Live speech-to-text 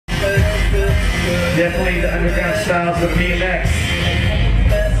Definitely the underground styles of BMX.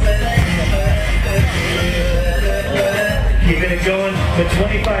 Keeping it going for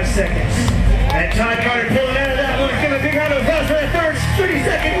 25 seconds. And Todd Carter pulling out of that one. Give a big round of applause for that first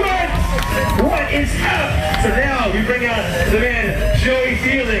 30-second run. What is up? So now we bring out the man, Jowii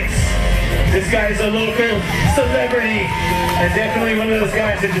Felix. This guy is a local celebrity and definitely one of those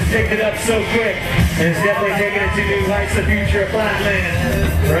guys that just picked it up so quick and is definitely taking it to new heights, the future of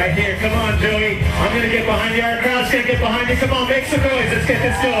Flatland. Right here, come on Jowii. I'm going to get behind you. Our crowd's going to get behind you. Come on, make some noise. Let's get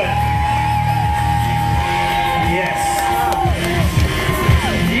this going. Yes.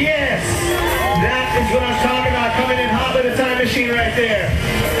 Yes. That is what I'm talking about. Coming in hot with a time machine right there.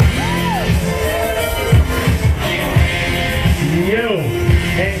 Yo.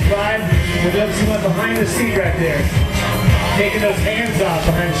 Hang 5. For those who went behind the seat right there. Taking those hands off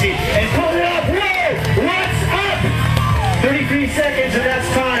behind the seat. And pull it up. Whoa! What's up? 33 seconds and that's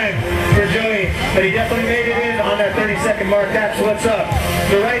time for Jowii. But he definitely made it in on that 30-second mark. That's what's up.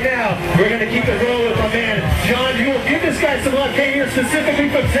 So right now, we're going to keep it rolling with my man, John Jewell. Give this guy some love. Came here specifically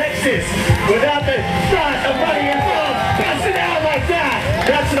from Texas. Without the thought of money involved. Bust it out like that.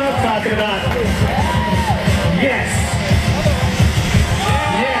 That's what I'm talking about. Yes.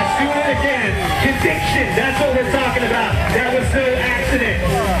 Yes, doing it again. Conviction. That's what we're talking about. That was no accident.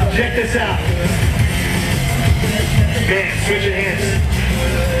 Check this out. Man, switching hands.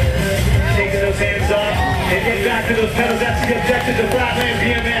 Taking those hands off and getting back to those pedals. That's the objective to Flatland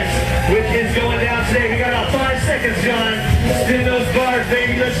BMX, which is going down today. We got about 5 seconds, John. Spin those bars,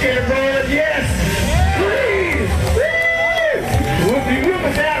 baby. Let's get it rolling. Yes! Please! Woo! Whoopie-whoop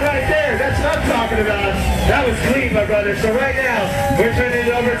with that right there. That's what I'm talking about. That was clean, my brother. So right now, we're turning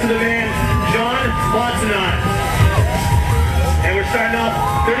it over to the man, John Fontenot. And we're starting off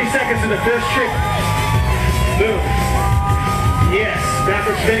 30 seconds in the first trick. Boom. Yes,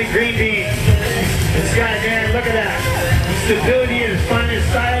 backward spinning green bean. This guy, man, look at that. Stability is fun and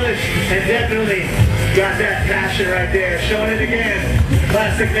stylish, and definitely got that passion right there. Showing it again.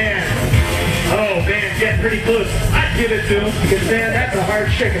 Classic man. Oh, man, getting pretty close. I'd give it to him, because, man, that's a hard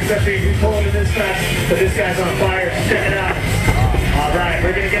trick, especially if you pull him in this fast. But this guy's on fire. Check it out. All right,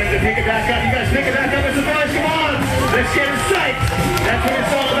 we're going to get him to pick it back up. You guys pick it back up with some bars. Come on. Let's get him psyched. That's what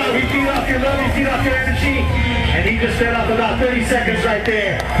it's all about. We feed off your love, we feed off your energy. And he just set off about 30 seconds right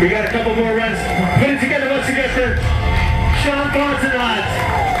there. We got a couple more runs. Put it together once again for John Fontenot.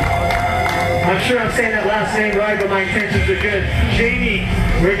 I'm sure I'm saying that last name right, but my intentions are good. Jamie.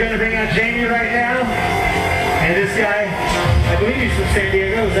 We're going to bring out Jamie right now. And this guy, I believe he's from San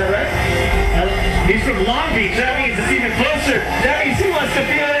Diego, is that right? He's from Long Beach. That means it's even closer. That means he wants to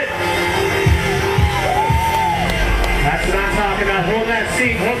feel it. That's what I'm talking about. Hold that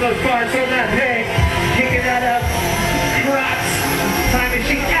seat, hold those bars, hold that peg. Kicking that up. Drops. Time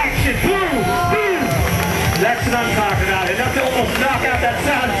machine action. Boom! Boom! That's what I'm talking about. Enough to almost knock out that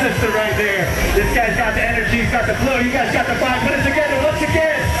sound system right there. This guy's got the energy, he's got the flow. You guys got the vibe. Put it together once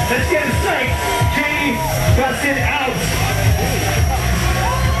again. Let's get it psyched. Jamie busted out.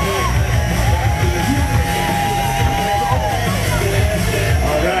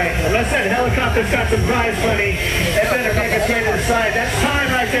 Alright, unless that helicopter's got some prize money, that better make its way to the side. That's time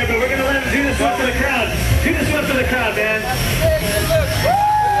right there, but we're going to let him do this one for the crowd. Do this one for the crowd, man.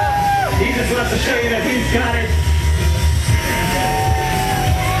 He just wants to show you that he's got it.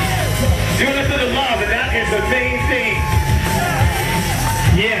 Doing it for the love, and that is the main thing.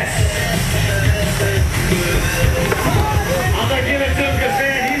 Yes. I'm going to give it to him because,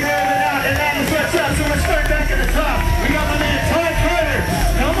 man, he's rolling out, and that is what's up. So we're starting back at the top. We got my man, Todd Carter.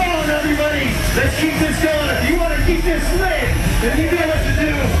 Come on, everybody. Let's keep this going. If you want to keep this lit, then you know what to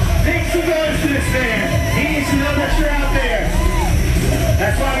do. Make some noise to this man. He needs to know that you're out there.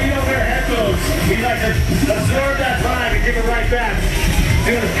 That's why we don't wear headphones. We like to absorb that vibe and give it right back.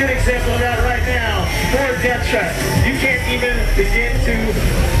 Doing a good example of that right now. For Death Trap. You can't even begin to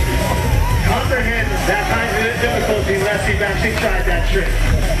comprehend that kind of difficulty unless you've actually tried that trick.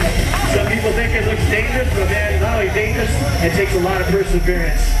 Some people think it looks dangerous, but man, not only dangerous, it takes a lot of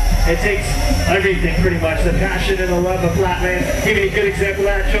perseverance. It takes everything pretty much. The passion and the love of Flatland. Give me a good example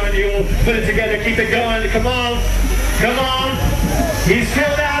of that, John Jewell. Put it together, keep it going. Come on. Come on. He's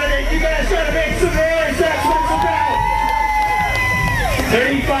filled out of it. You guys gotta make some noise. That's what it's about.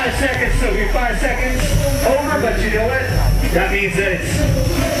 35 seconds, so we're 5 seconds over, but you know what? That means that it's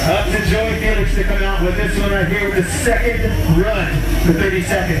up to Jowii Felix to come out with this one right here with the second run for 30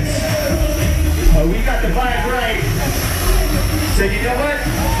 seconds. We got the vibe right. So you know what?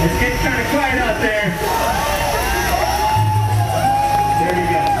 It's getting kind of quiet out there. There we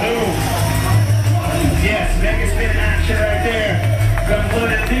go. Boom. Yes, mega spin action right there. Come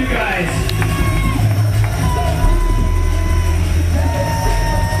load at you guys.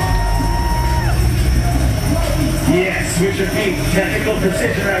 feet. Technical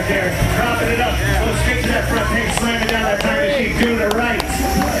precision right there. Dropping it up. Go straight to that front peg. Slamming down that time machine. Doing it right.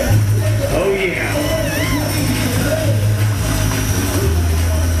 Oh yeah.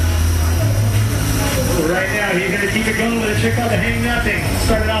 Right now, you're going to keep it going with a trick called the hang nothing.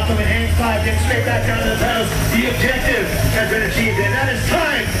 Started off with a hang 5, getting straight back down to the pedals. The objective has been achieved, and that is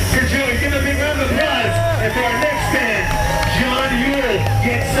time for Jowii. Give him a big round of applause. And for our next man, Jowii,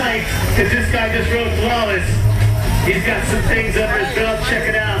 get psyched, because this guy just rode flawless. He's got some things under his belt. Check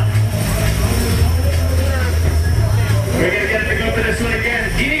it out. We're going to get him to go for this one again.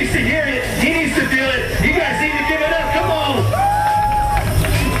 He needs to hear it. He needs to feel it. You guys need to give it up. Come on.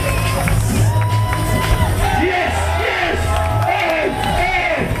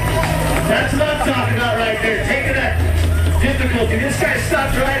 That's what I'm talking about right there. Taking that difficulty. This guy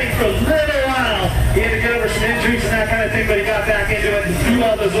stopped riding for a little while. He had to get over some injuries and that kind of thing, but he got back into it and threw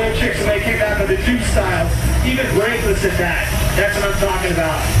all those old tricks and they came back with the two styles. Even bracelets at that. That's what I'm talking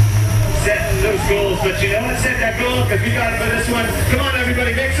about. Setting those goals. But you know what? Set that goal because we got him for this one. Come on,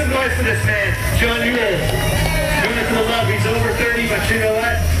 everybody. Make some noise for this man. Jowii. Doing it for the love. He's over 30, but you know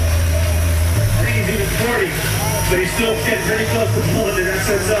what? I think he's even 40. But he's still getting pretty close to pulling it. That's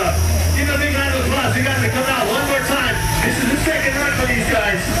what's up. Give him a big round of applause. We got him to come out one more time. This is the second run for these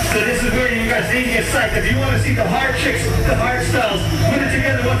guys. So this is where you guys need to get psyched. If you want to see the hard tricks, the hard styles, put it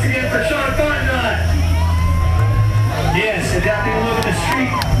together once again for Fontenot. Yes, adapting a little bit of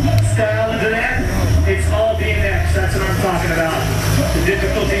street style into that. It's all BMX. That's what I'm talking about. The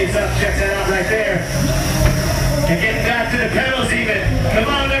difficulty is up. Check that out right there. And getting back to the pedals even. Come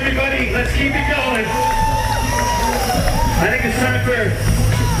on, everybody. Let's keep it going. I think it's time for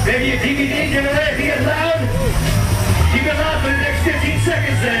maybe a DVD giveaway if you get loud. Keep it loud for the next 15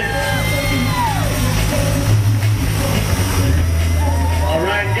 seconds then.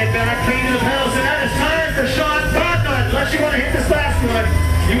 Alright, get back clean to the pedals, and that is time for Fontenot. Unless you want to hit this last one,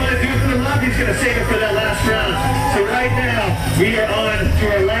 you want to do it for the love, he's going to save it for that last round. So right now, we are on to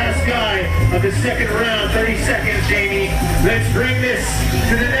our last guy of the second round. 30 seconds, Jamie. Let's bring this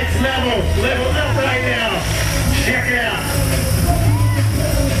to the next level. Level up right now. Check it out.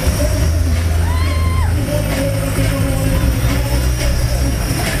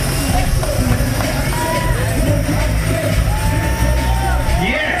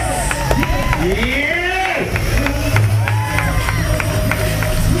 Yes! Yeah!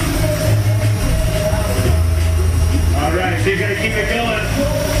 All right, so you're going to keep it going.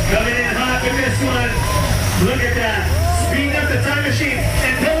 Coming in hot with this one. Look at that. Speeding up the time machine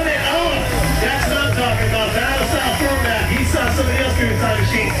and pulling it off. That's what I'm talking about. Battle style format. He saw somebody else do the time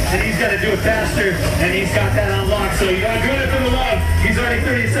machine, and he's got to do it faster, and he's got that unlocked. So you got to do it for the love. He's already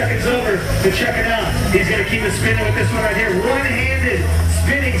 30 seconds over, but check it out. He's going to keep it spinning with this one right here. One-handed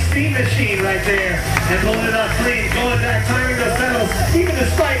spinning steam machine right there, and pulling it off clean. Going back, timing those pedals. Even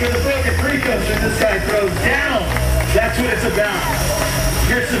despite with the broken precoaster this guy throws down. That's what it's about.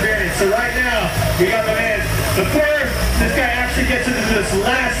 Perseverance. So right now, we got the man. Before this guy actually gets into this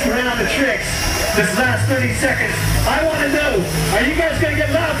last round of tricks, this last 30 seconds, I want to know, are you guys going to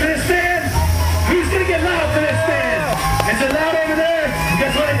get loud for this man? Who's going to get loud for this man? Is it loud over there? You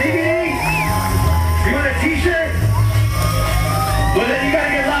guys want a DVD? You want a t-shirt? Well then you got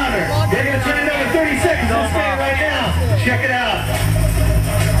to get louder. They're going to turn it over 30 seconds on this man right now. Check it out.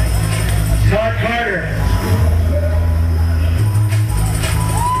 Todd Carter.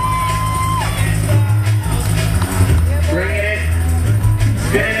 Bringing it,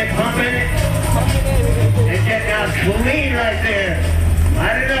 spinning it, pumping it, and getting out clean right there.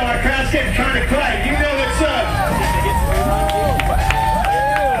 I don't know, our crowd's getting kind of quiet. You know what's up.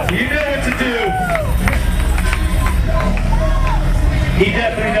 You know what to do. He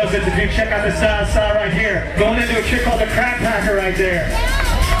definitely knows what to do. Check out this style right here. Going into a trick called the crab packer right there.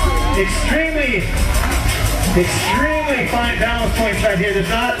 Extremely fine balance points right here.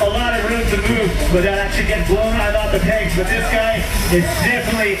 There's not a lot of room to move without actually getting blown out off the pegs, but this guy is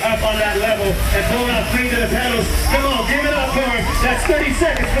definitely up on that level and pulling out clean to the pedals. Come on, give it up for him. That's 30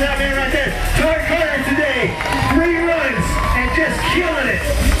 seconds for that man right there. Todd Carter today, 3 runs and just killing it.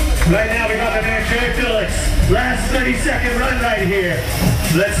 Right now we got the man Jowii Felix. Last 30-second run right here.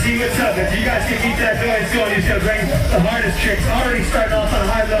 Let's see what's up. If you guys can keep that noise going, he's going to bring the hardest tricks. Already starting off on a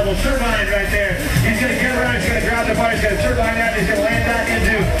high level. Turbine right there. He's going to get around. He's going to grab the bar. He's going to turbine out. He's going to land back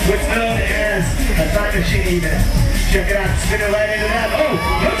into what's known as a time machine even. Check it out. Spin it right into that. Oh,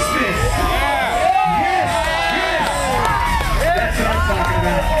 hook spin. Yes. That's what I'm talking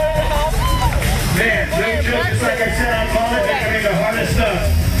about. Man, no joke. Just like I said, I'm calling it. They're going to be the hardest stuff.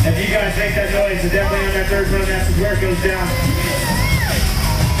 If you guys make that noise, so definitely on that third run, that's where it goes down.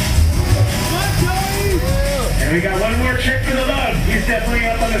 And And we got one more trick for the love. He's definitely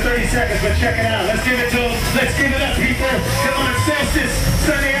up on the 30 seconds, but check it out. Let's give it to him. Let's give it up, people. Come on, SoulStyce,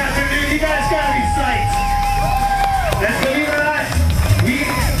 Sunday afternoon. You guys gotta be psyched. And believe it or not,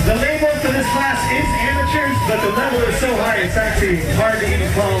 the label for this class is amateurs, but the level is so high, it's actually hard to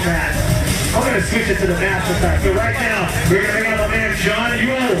even call that. I'm gonna switch it to the master class. So right now, we're gonna bring out my man,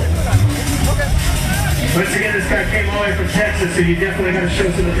 Jowii. Once again, this guy came all the way from Texas, so you definitely gotta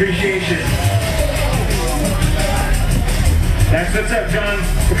show some appreciation. That's what's up, John.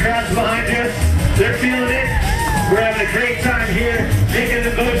 The crowd's behind you. They're feeling it. We're having a great time here, making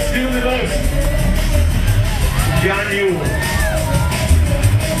the most, doing the most. Jowii.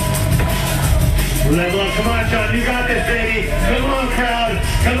 Level up. Come on, John. You got this, baby. Come on, crowd.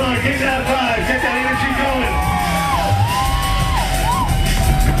 Come on, get that vibe. Get that energy going.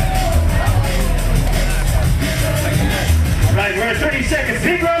 Right, we're at 30 seconds.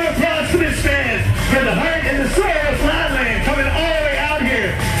 Big round of applause for this man. For the heart and the soul of Flatland, coming all the way out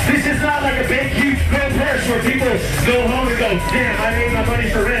here. This is not like a big, huge pro purse where people go home and go, damn, I made my money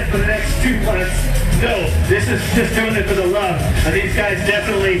for rent for the next 2 months. No, this is just doing it for the love. And these guys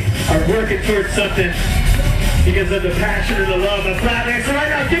definitely are working towards something because of the passion and the love of Flatland. So right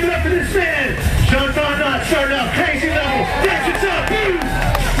now, give it up for this man. Fontenot starting off crazy level. That's what's up, boom!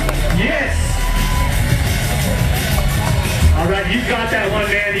 Yes! All right, you got that one,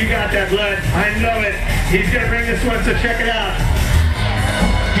 man. You got that blood. I know it. He's going to bring this one, so check it out.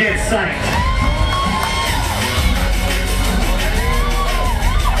 Get psyched.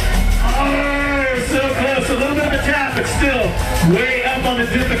 Oh, so close. A little bit of a tap, but still way up on the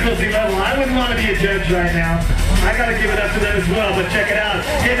difficulty level. I wouldn't want to be a judge right now. I got to give it up to them as well, but check it out.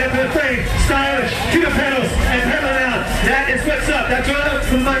 Get up to the frame, stylish, to the pedals, and pedaling out. That is what's up. That's what up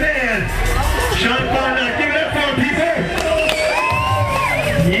from my man, Fontenot. Give it up for him, people.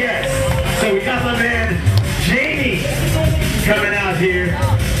 Yes. So we got my man, Jowii, coming out here,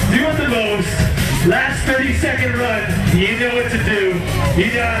 doing the most. Last 30-second run. You know what to do. You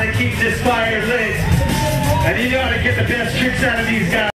know how to keep this fire lit. And you know how to get the best tricks out of these guys.